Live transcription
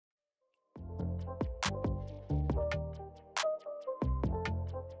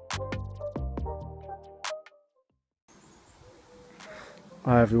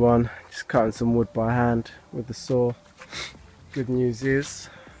Hi everyone, just cutting some wood by hand with the saw. Good news is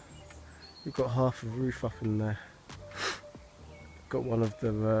we've got half a roof up in there. Got one of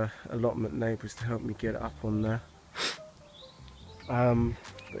the allotment neighbours to help me get it up on there.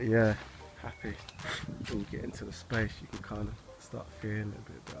 But yeah, happy. When you get into the space you can kind of start feeling it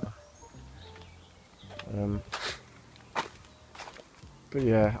a bit better. But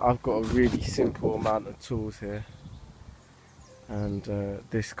yeah, I've got a really simple amount of tools here, and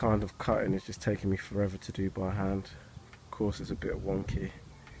this kind of cutting is just taking me forever to do by hand. Of course it's a bit wonky,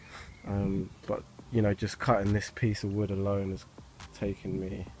 but you know, just cutting this piece of wood alone has taken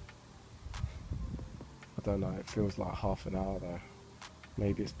me, I don't know, it feels like half an hour though.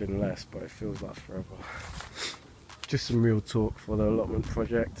 Maybe it's been less, but it feels like forever. Just some real talk for the allotment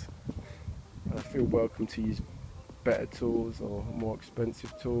project. I feel welcome to use better tools or more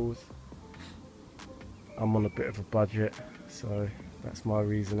expensive tools. I'm on a bit of a budget, so that's my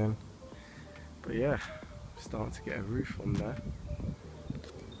reasoning. But yeah, starting to get a roof on there.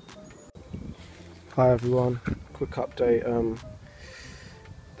 Hi everyone, quick update.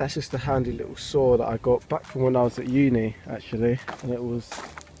 That's just a handy little saw that I got back from when I was at uni actually, and it was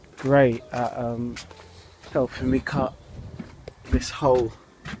great at helping me cut this hole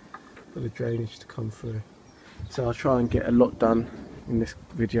for the drainage to come through. So I'll try and get a lot done in this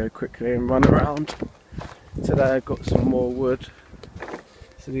video quickly and run around. Today I got some more wood.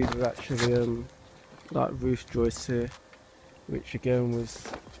 So these are actually like roof joists here, which again was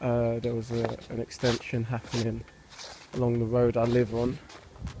there was an extension happening along the road I live on.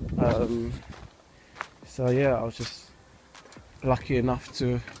 So yeah, I was just lucky enough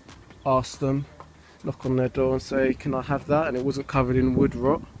to ask them, knock on their door and say, can I have that? And it wasn't covered in wood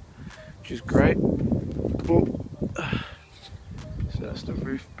rot, which is great. Oh. So that's the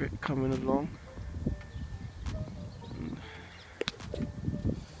roof bit coming along.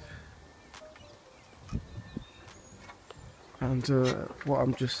 And what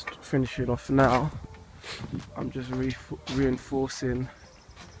I'm just finishing off now, I'm just reinforcing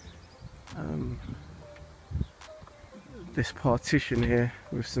this partition here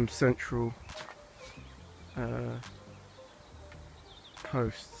with some central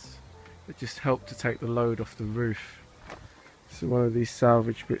posts that just help to take the load off the roof. So one of these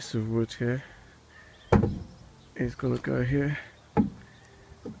salvage bits of wood here is going to go here.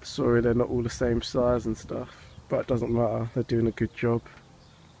 Sorry they're not all the same size and stuff, but it doesn't matter, they're doing a good job.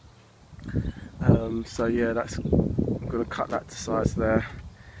 So yeah, I'm going to cut that to size there,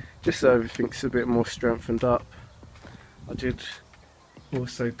 just so everything's a bit more strengthened up. I did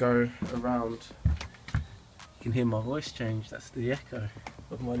also go around, you can hear my voice change, that's the echo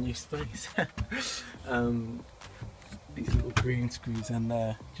of my new space. These little green screws in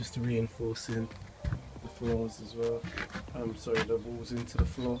there, just reinforcing the floors as well. Sorry, the walls into the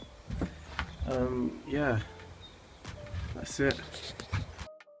floor. Yeah, that's it.